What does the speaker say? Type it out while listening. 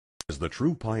As the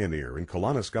true pioneer in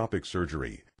colonoscopic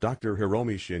surgery, Dr.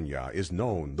 Hiromi Shinya is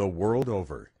known the world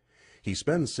over. He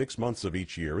spends 6 months of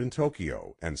each year in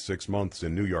Tokyo and 6 months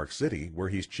in New York City, where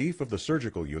he's chief of the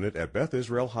surgical unit at Beth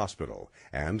Israel Hospital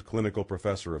and clinical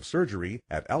professor of surgery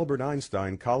at Albert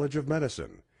Einstein College of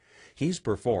Medicine. He's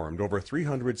performed over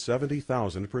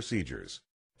 370,000 procedures.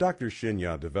 Dr.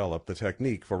 Shinya developed the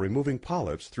technique for removing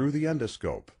polyps through the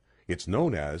endoscope. It's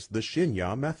known as the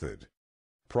Shin'ya method.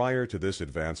 Prior to this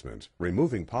advancement,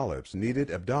 removing polyps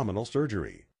needed abdominal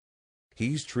surgery.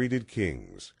 He's treated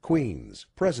kings, queens,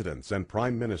 presidents, and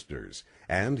prime ministers,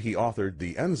 and he authored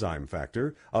The Enzyme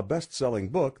Factor, a best-selling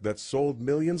book that sold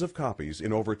millions of copies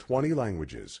in over 20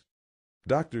 languages.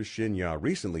 Dr. Shinya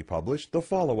recently published the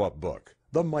follow-up book,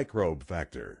 The Microbe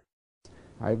Factor.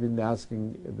 I've been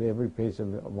asking every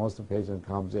patient, most of the patient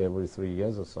comes every 3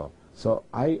 years or so. So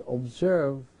I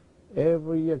observe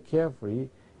every year carefully,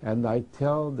 and I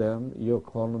tell them your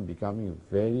colon becoming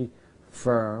very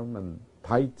firm and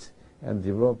tight and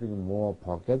developing more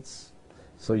pockets,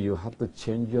 so you have to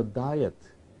change your diet,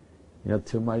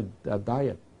 to my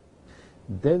diet.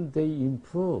 Then they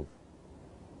improve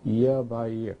year by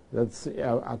year. That's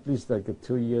at least like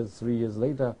 2 years, 3 years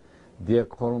later, their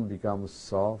colon becomes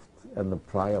soft and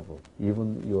pliable.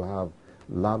 Even you have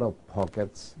a lot of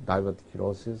pockets,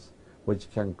 diverticulosis,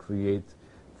 which can create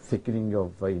thickening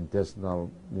of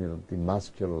intestinal, the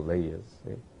muscular layers.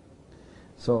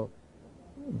 So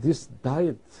this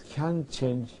diet can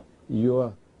change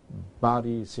your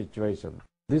body situation.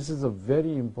 This is a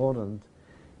very important.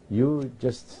 You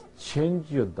just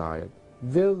change your diet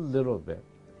very little bit.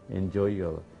 Enjoy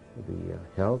the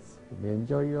health,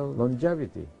 enjoy your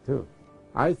longevity too.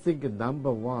 I think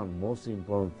number one most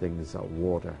important thing is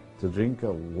water. To drink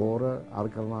water,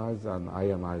 alkalized and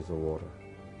ionized water,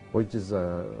 which is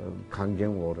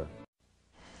Kangen water.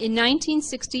 In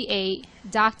 1968,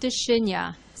 Dr.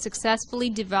 Shinya successfully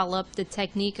developed the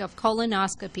technique of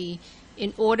colonoscopy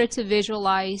in order to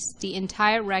visualize the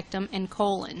entire rectum and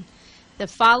colon. The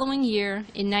following year,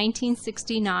 in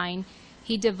 1969,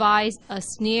 he devised a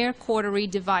snare cautery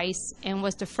device and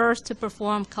was the first to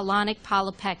perform colonic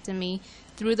polypectomy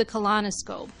through the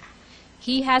colonoscope.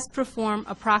 He has performed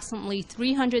approximately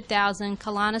 300,000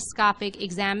 colonoscopic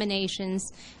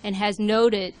examinations and has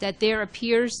noted that there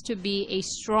appears to be a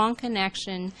strong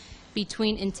connection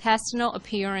between intestinal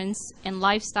appearance and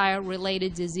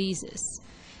lifestyle-related diseases.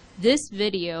 This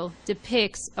video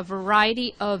depicts a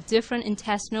variety of different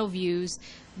intestinal views,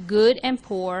 good and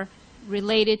poor,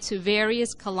 related to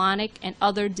various colonic and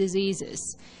other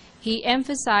diseases. He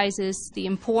emphasizes the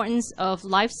importance of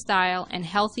lifestyle and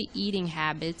healthy eating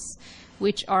habits,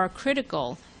 which are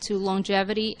critical to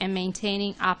longevity and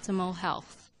maintaining optimal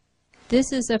health.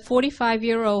 This is a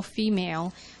 45-year-old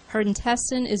female. Her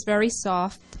intestine is very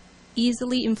soft,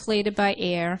 easily inflated by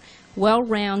air,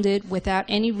 well-rounded without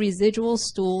any residual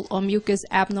stool or mucus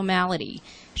abnormality.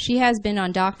 She has been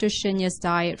on Dr. Shinya's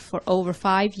diet for over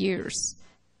 5 years.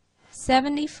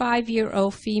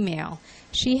 75-year-old female.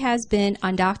 She has been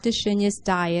on Dr. Shinya's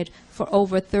diet for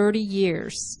over 30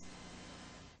 years.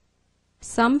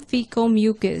 Some fecal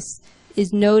mucus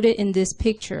is noted in this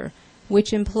picture,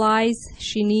 which implies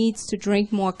she needs to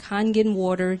drink more Kangen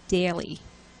water daily.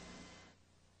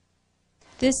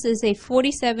 This is a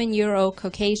 47-year-old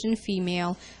Caucasian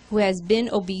female who has been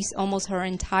obese almost her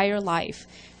entire life.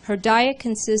 Her diet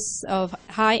consists of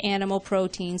high animal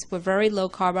proteins with very low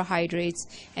carbohydrates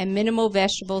and minimal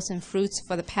vegetables and fruits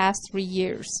for the past 3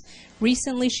 years.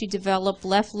 Recently, she developed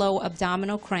left low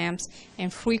abdominal cramps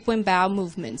and frequent bowel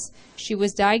movements. She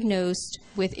was diagnosed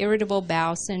with irritable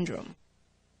bowel syndrome.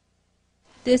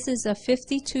 This is a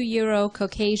 52-year-old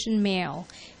Caucasian male.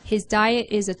 His diet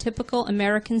is a typical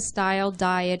American-style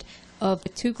diet of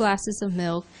 2 glasses of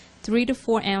milk, 3 to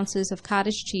 4 ounces of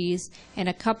cottage cheese, and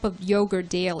a cup of yogurt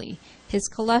daily. His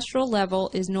cholesterol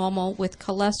level is normal with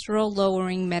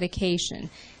cholesterol-lowering medication,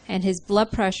 and his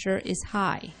blood pressure is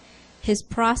high. His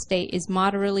prostate is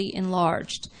moderately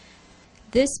enlarged.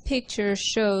 This picture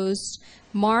shows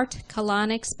marked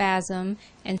colonic spasm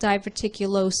and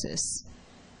diverticulosis.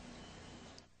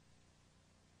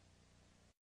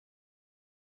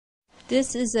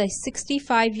 This is a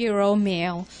 65-year-old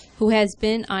male who has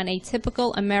been on a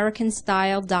typical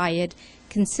American-style diet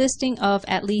consisting of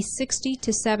at least 60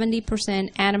 to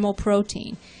 70% animal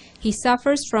protein. He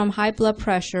suffers from high blood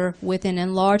pressure with an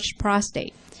enlarged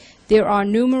prostate. There are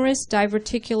numerous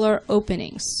diverticular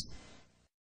openings.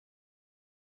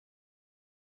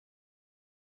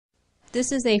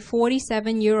 This is a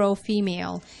 47-year-old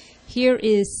female. Here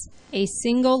is a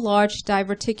single large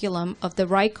diverticulum of the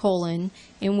right colon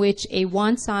in which a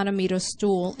 1 centimeter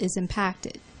stool is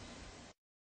impacted.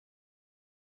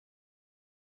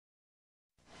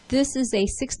 This is a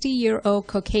 60-year-old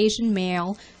Caucasian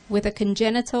male with a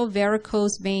congenital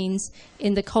varicose veins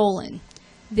in the colon.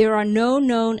 There are no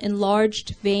known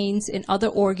enlarged veins in other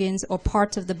organs or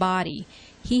parts of the body.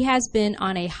 He has been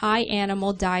on a high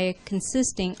animal diet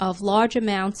consisting of large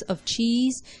amounts of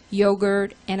cheese,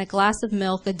 yogurt, and a glass of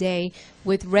milk a day,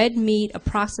 with red meat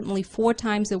approximately 4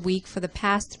 times a week for the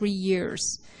past 3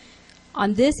 years.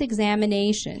 On this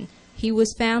examination, he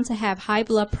was found to have high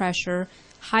blood pressure,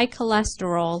 high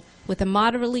cholesterol, with a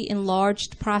moderately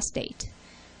enlarged prostate.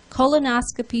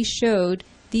 Colonoscopy showed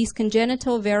these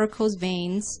congenital varicose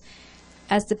veins,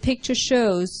 as the picture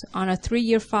shows on a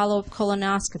 3-year follow-up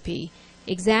colonoscopy.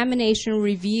 Examination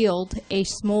revealed a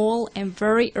small and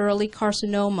very early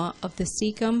carcinoma of the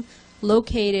cecum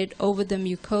located over the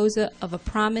mucosa of a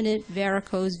prominent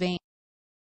varicose vein.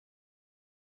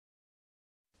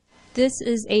 This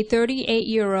is a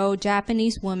 38-year-old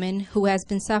Japanese woman who has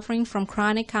been suffering from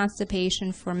chronic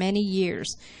constipation for many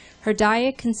years. Her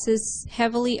diet consists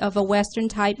heavily of a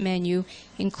Western-type menu,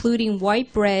 including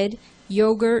white bread,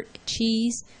 yogurt,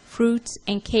 cheese, fruits,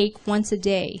 and cake once a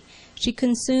day. She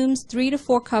consumes 3 to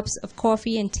 4 cups of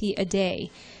coffee and tea a day.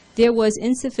 There was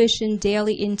insufficient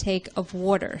daily intake of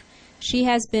water. She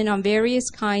has been on various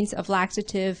kinds of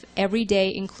laxative every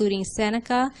day, including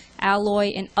Seneca, aloe,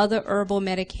 and other herbal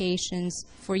medications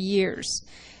for years.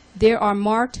 There are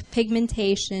marked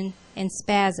pigmentation and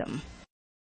spasm.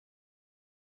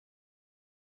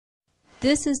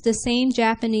 This is the same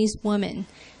Japanese woman.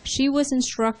 She was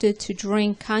instructed to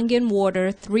drink Kangen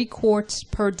water 3 quarts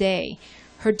per day.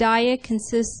 Her diet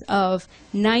consists of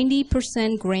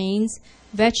 90% grains,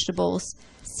 vegetables,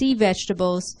 sea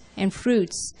vegetables, and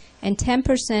fruits, and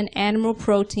 10% animal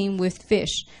protein with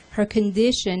fish. Her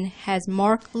condition has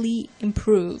markedly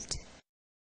improved.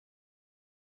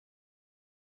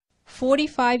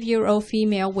 45-year-old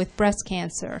female with breast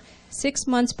cancer. 6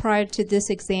 months prior to this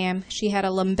exam, she had a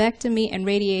lumpectomy and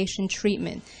radiation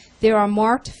treatment. There are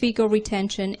marked fecal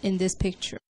retention in this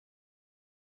picture.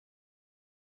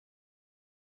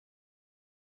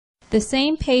 The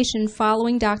same patient,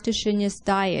 following Dr. Shinya's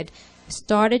diet,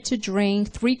 started to drink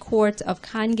 3 quarts of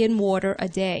Kangen water a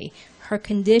day. Her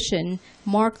condition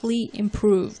markedly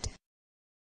improved.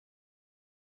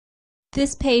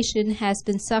 This patient has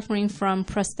been suffering from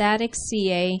prostatic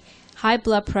CA, high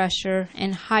blood pressure,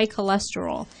 and high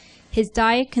cholesterol. His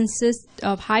diet consists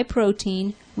of high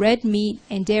protein, red meat,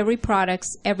 and dairy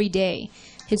products every day.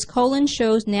 His colon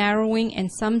shows narrowing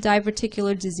and some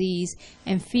diverticular disease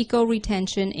and fecal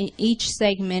retention in each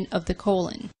segment of the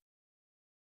colon.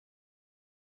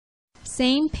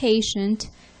 Same patient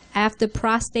after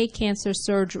prostate cancer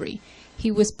surgery. He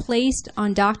was placed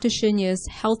on Dr. Shinya's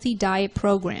healthy diet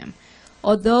program.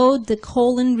 Although the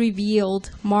colon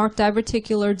revealed marked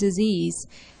diverticular disease,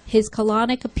 his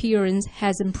colonic appearance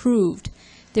has improved.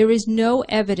 There is no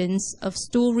evidence of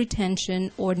stool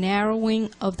retention or narrowing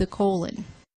of the colon.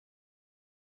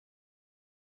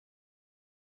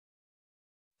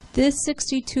 This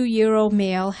 62-year-old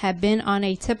male had been on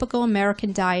a typical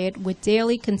American diet with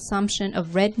daily consumption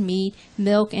of red meat,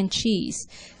 milk, and cheese.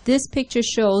 This picture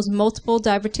shows multiple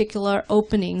diverticular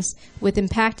openings with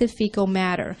impacted fecal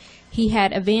matter. He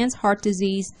had advanced heart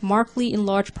disease, markedly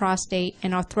enlarged prostate,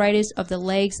 and arthritis of the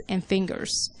legs and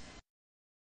fingers.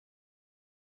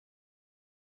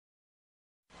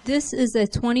 This is a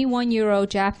 21-year-old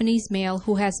Japanese male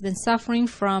who has been suffering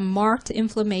from marked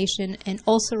inflammation and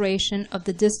ulceration of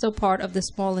the distal part of the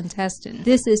small intestine.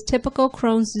 This is typical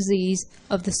Crohn's disease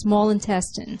of the small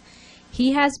intestine.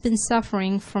 He has been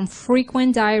suffering from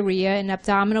frequent diarrhea and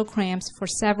abdominal cramps for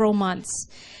several months.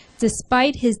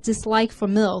 Despite his dislike for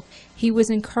milk, he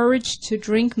was encouraged to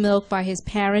drink milk by his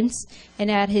parents and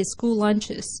at his school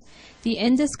lunches. The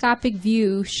endoscopic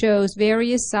view shows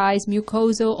various size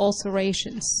mucosal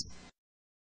ulcerations.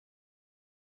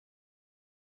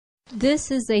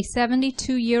 This is a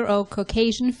 72-year-old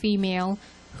Caucasian female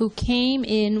who came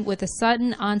in with a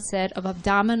sudden onset of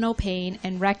abdominal pain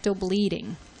and rectal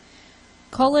bleeding.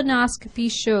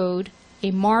 Colonoscopy showed a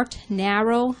marked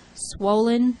narrow,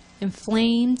 swollen,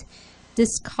 inflamed,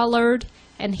 discolored,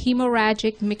 and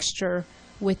hemorrhagic mixture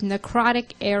with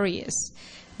necrotic areas.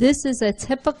 This is a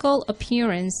typical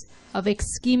appearance of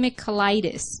ischemic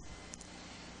colitis.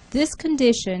 This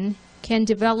condition can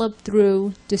develop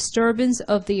through disturbance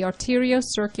of the arterial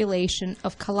circulation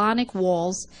of colonic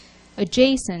walls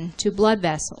adjacent to blood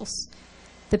vessels.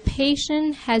 The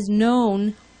patient has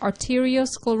known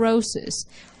arteriosclerosis,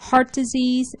 heart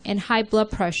disease, and high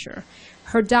blood pressure.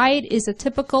 Her diet is a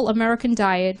typical American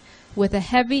diet with a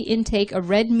heavy intake of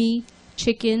red meat,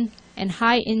 chicken, and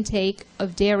high intake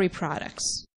of dairy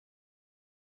products.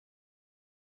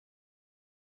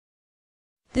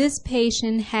 This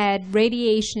patient had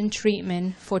radiation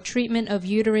treatment for treatment of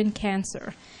uterine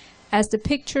cancer. As the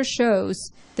picture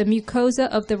shows, the mucosa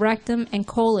of the rectum and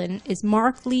colon is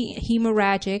markedly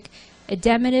hemorrhagic,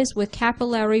 edematous with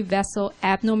capillary vessel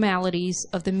abnormalities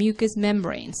of the mucous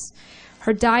membranes.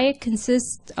 Her diet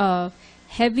consists of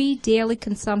heavy daily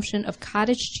consumption of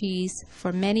cottage cheese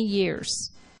for many years.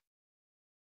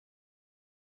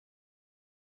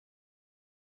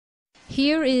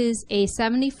 Here is a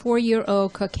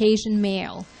 74-year-old Caucasian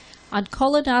male. On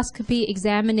colonoscopy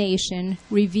examination,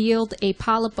 revealed a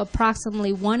polyp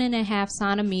approximately 1.5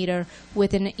 centimeter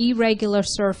with an irregular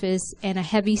surface and a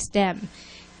heavy stem.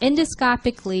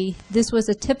 Endoscopically, this was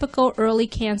a typical early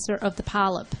cancer of the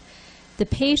polyp. The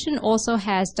patient also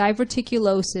has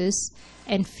diverticulosis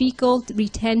and fecal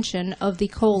retention of the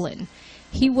colon.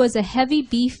 He was a heavy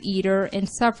beef eater and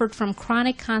suffered from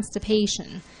chronic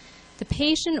constipation. The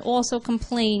patient also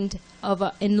complained of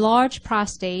an enlarged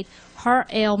prostate,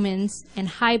 heart ailments, and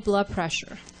high blood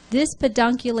pressure. This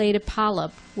pedunculated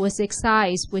polyp was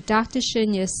excised with Dr.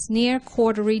 Shinya's snare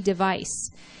cautery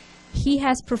device. He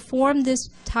has performed this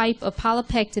type of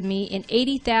polypectomy in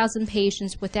 80,000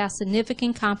 patients without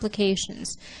significant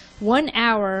complications. 1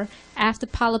 hour after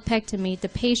polypectomy, the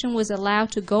patient was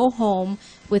allowed to go home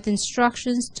with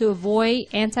instructions to avoid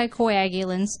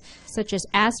anticoagulants such as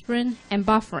aspirin and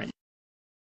bufferin.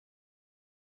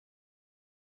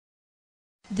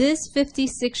 This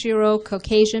 56-year-old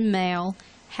Caucasian male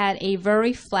had a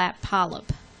very flat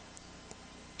polyp,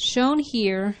 shown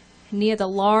here near the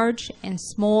large and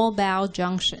small bowel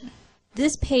junction.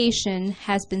 This patient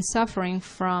has been suffering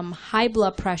from high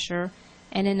blood pressure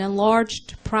and an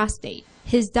enlarged prostate.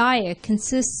 His diet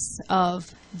consists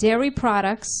of dairy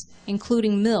products,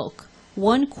 including milk,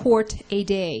 1 quart a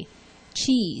day,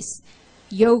 cheese,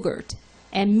 yogurt,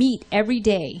 and meat every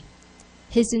day.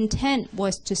 His intent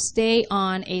was to stay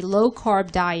on a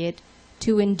low-carb diet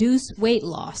to induce weight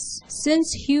loss.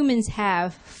 Since humans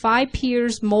have 5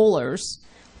 pairs molars,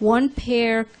 1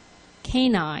 pair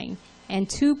canine, and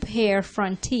 2 pair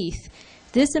front teeth,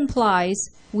 this implies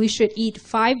we should eat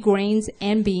 5 grains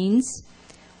and beans,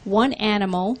 1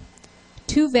 animal,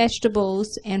 2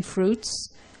 vegetables and fruits,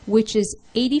 which is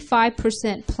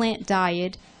 85% plant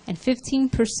diet and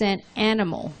 15%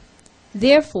 animal.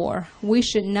 Therefore, we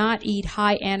should not eat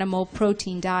high animal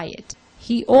protein diet.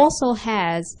 He also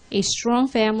has a strong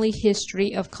family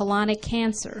history of colonic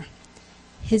cancer.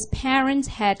 His parents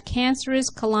had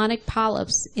cancerous colonic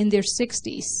polyps in their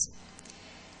 60s.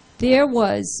 There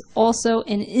was also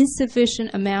an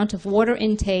insufficient amount of water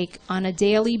intake on a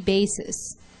daily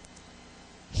basis.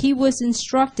 He was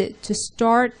instructed to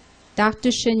start Dr.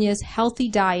 Shinya's healthy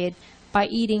diet by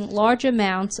eating large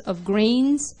amounts of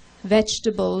grains,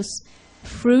 vegetables,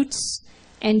 fruits,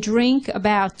 and drink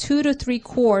about 2 to 3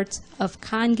 quarts of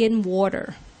Kangen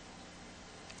water.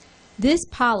 This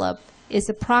polyp is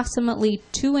approximately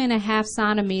 2.5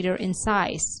 centimeters in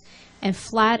size and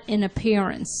flat in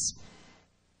appearance.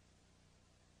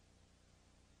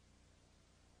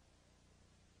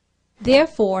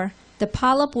 Therefore, the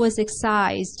polyp was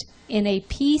excised in a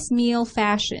piecemeal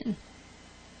fashion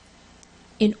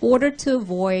in order to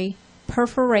avoid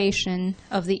perforation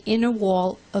of the inner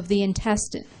wall of the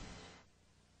intestine.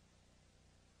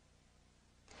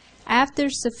 After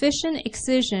sufficient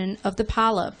excision of the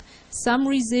polyp, some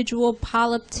residual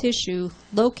polyp tissue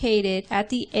located at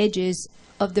the edges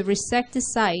of the resected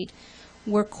site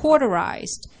were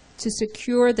cauterized to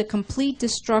secure the complete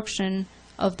destruction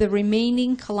of the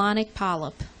remaining colonic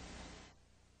polyp.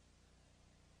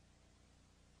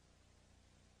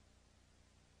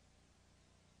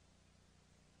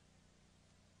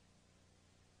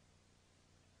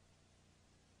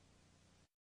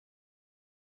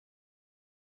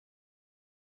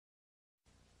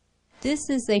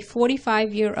 This is a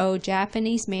 45-year-old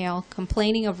Japanese male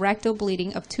complaining of rectal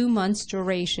bleeding of 2 months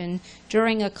duration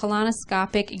during a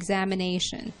colonoscopic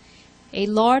examination. A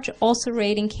large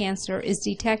ulcerating cancer is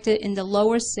detected in the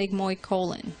lower sigmoid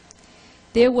colon.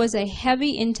 There was a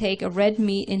heavy intake of red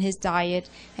meat in his diet,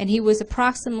 and he was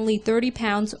approximately 30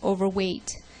 pounds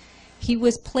overweight. He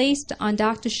was placed on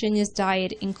Dr. Shinya's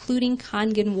diet, including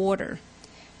Kangen water.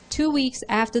 2 weeks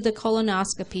after the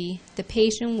colonoscopy, the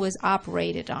patient was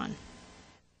operated on.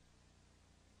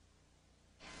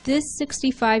 This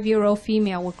 65-year-old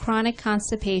female with chronic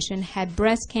constipation had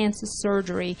breast cancer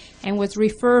surgery and was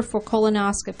referred for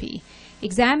colonoscopy.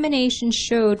 Examination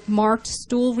showed marked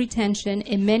stool retention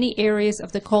in many areas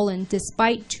of the colon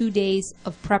despite 2 days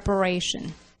of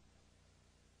preparation.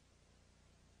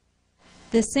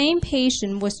 The same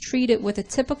patient was treated with a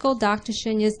typical Dr.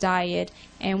 Shinya's diet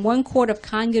and 1 quart of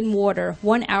Kangen water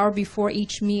 1 hour before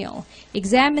each meal.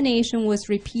 Examination was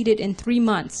repeated in 3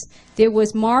 months. There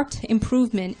was marked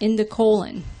improvement in the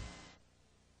colon.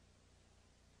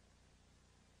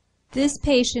 This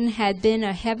patient had been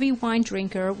a heavy wine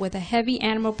drinker with a heavy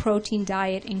animal protein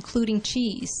diet, including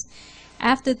cheese.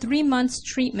 After 3 months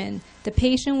treatment, the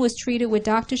patient was treated with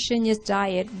Dr. Shinya's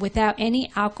diet without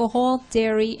any alcohol,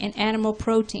 dairy, and animal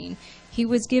protein. He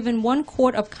was given 1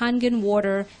 quart of Kangen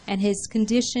water and his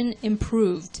condition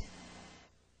improved.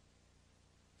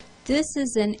 This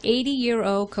is an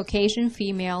 80-year-old Caucasian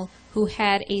female who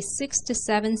had a 6 to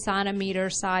 7 centimeter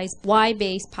size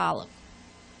Y-base polyp.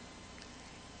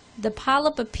 The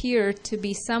polyp appeared to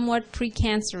be somewhat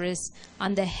precancerous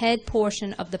on the head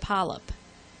portion of the polyp.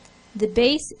 The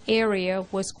base area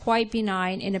was quite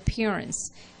benign in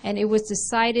appearance, and it was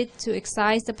decided to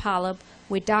excise the polyp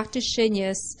with Dr.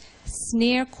 Shinya's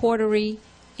snare cautery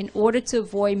in order to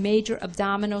avoid major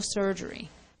abdominal surgery.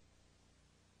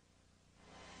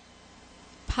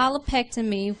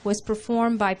 Polypectomy was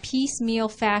performed by piecemeal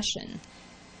fashion.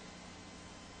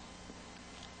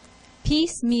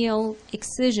 Piecemeal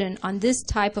excision on this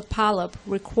type of polyp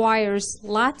requires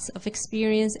lots of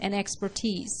experience and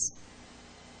expertise.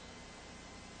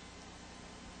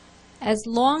 As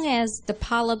long as the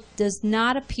polyp does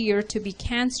not appear to be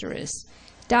cancerous,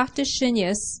 Dr.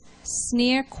 Shinya's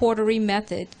snare cautery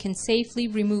method can safely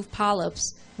remove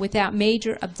polyps without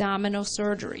major abdominal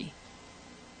surgery.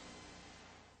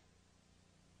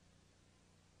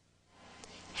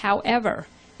 However,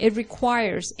 it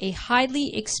requires a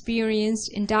highly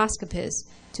experienced endoscopist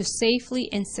to safely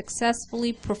and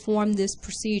successfully perform this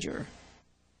procedure.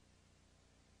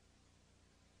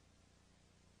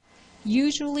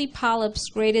 Usually polyps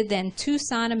greater than 2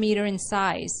 centimeters in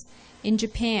size in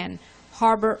Japan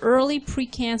harbor early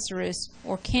precancerous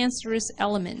or cancerous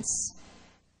elements.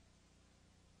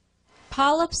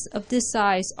 Polyps of this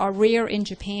size are rare in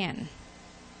Japan.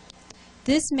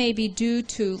 This may be due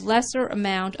to lesser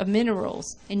amount of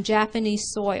minerals in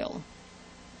Japanese soil.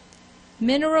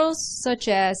 Minerals such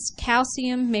as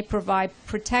calcium may provide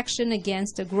protection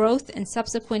against the growth and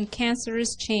subsequent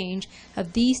cancerous change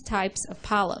of these types of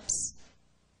polyps.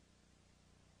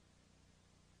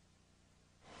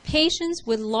 Patients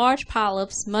with large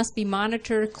polyps must be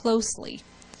monitored closely.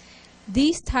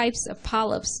 These types of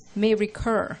polyps may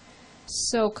recur,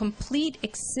 so complete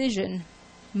excision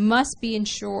must be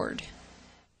ensured.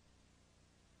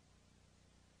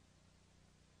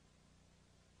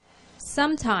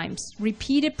 Sometimes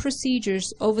repeated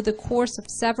procedures over the course of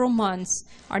several months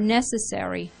are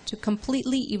necessary to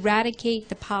completely eradicate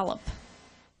the polyp.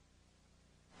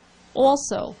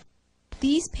 Also,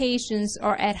 these patients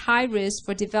are at high risk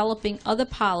for developing other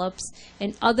polyps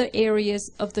in other areas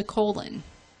of the colon.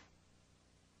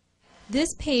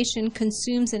 This patient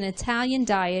consumes an Italian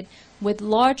diet with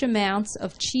large amounts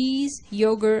of cheese,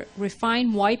 yogurt,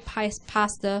 refined white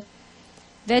pasta,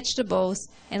 vegetables,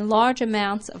 and large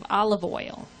amounts of olive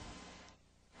oil.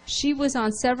 She was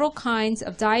on several kinds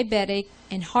of diabetic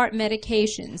and heart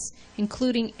medications,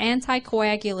 including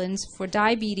anticoagulants for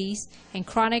diabetes and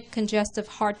chronic congestive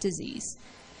heart disease.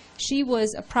 She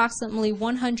was approximately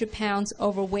 100 pounds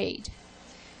overweight.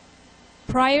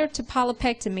 Prior to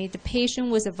polypectomy, the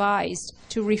patient was advised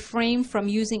to refrain from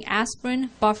using aspirin,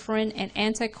 bufferin, and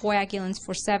anticoagulants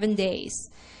for 7 days.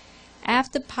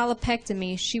 After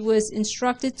polypectomy, she was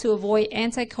instructed to avoid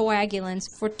anticoagulants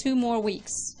for 2 more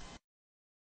weeks.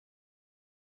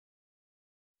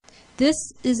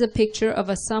 This is a picture of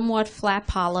a somewhat flat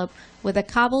polyp with a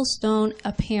cobblestone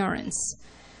appearance.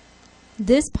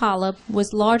 This polyp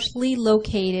was largely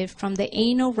located from the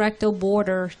anal-rectal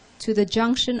border to the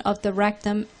junction of the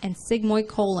rectum and sigmoid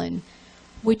colon,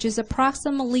 which is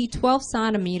approximately 12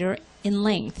 centimeters in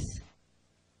length.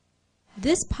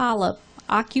 This polyp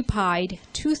occupied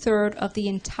 2/3 of the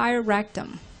entire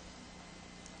rectum.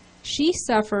 She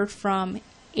suffered from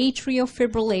atrial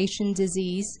fibrillation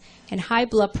disease and high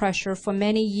blood pressure for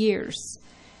many years.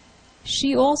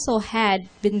 She also had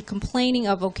been complaining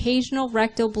of occasional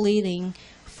rectal bleeding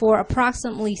for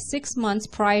approximately 6 months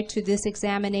prior to this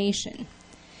examination.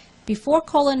 Before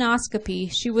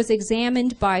colonoscopy, she was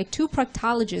examined by 2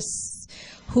 proctologists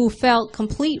who felt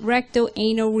complete rectal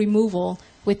anal removal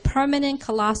with permanent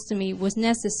colostomy was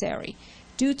necessary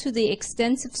due to the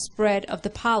extensive spread of the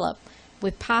polyp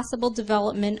with possible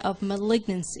development of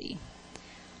malignancy.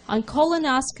 On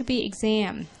colonoscopy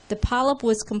exam, the polyp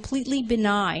was completely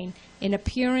benign in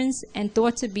appearance and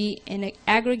thought to be an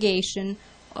aggregation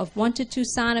of 1 to 2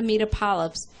 centimeter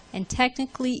polyps and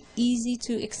technically easy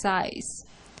to excise.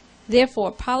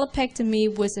 Therefore,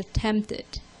 polypectomy was attempted.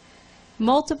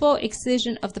 Multiple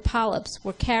excision of the polyps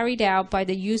were carried out by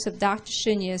the use of Dr.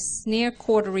 Shinya's snare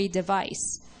cautery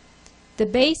device. The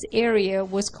base area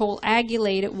was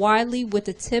coagulated widely with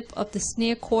the tip of the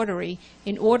snare cautery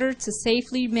in order to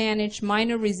safely manage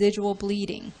minor residual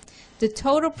bleeding. The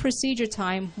total procedure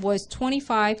time was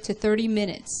 25 to 30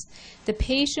 minutes. The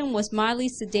patient was mildly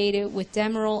sedated with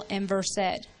Demerol and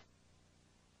Versed.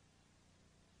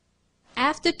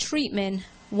 After treatment,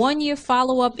 1-year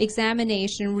follow-up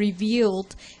examination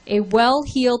revealed a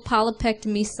well-healed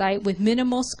polypectomy site with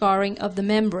minimal scarring of the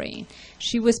membrane.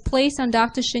 She was placed on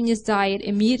Dr. Shinya's diet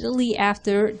immediately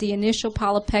after the initial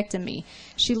polypectomy.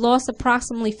 She lost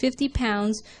approximately 50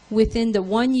 pounds within the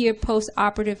 1-year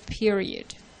post-operative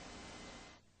period.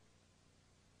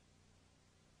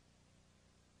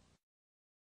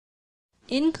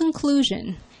 In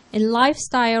conclusion, in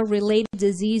lifestyle-related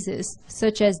diseases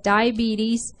such as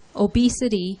diabetes,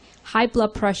 obesity, high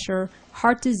blood pressure,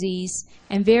 heart disease,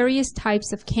 and various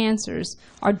types of cancers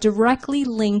are directly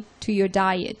linked to your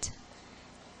diet.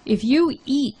 If you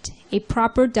eat a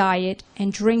proper diet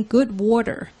and drink good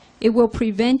water, it will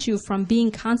prevent you from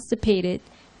being constipated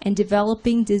and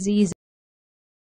developing diseases.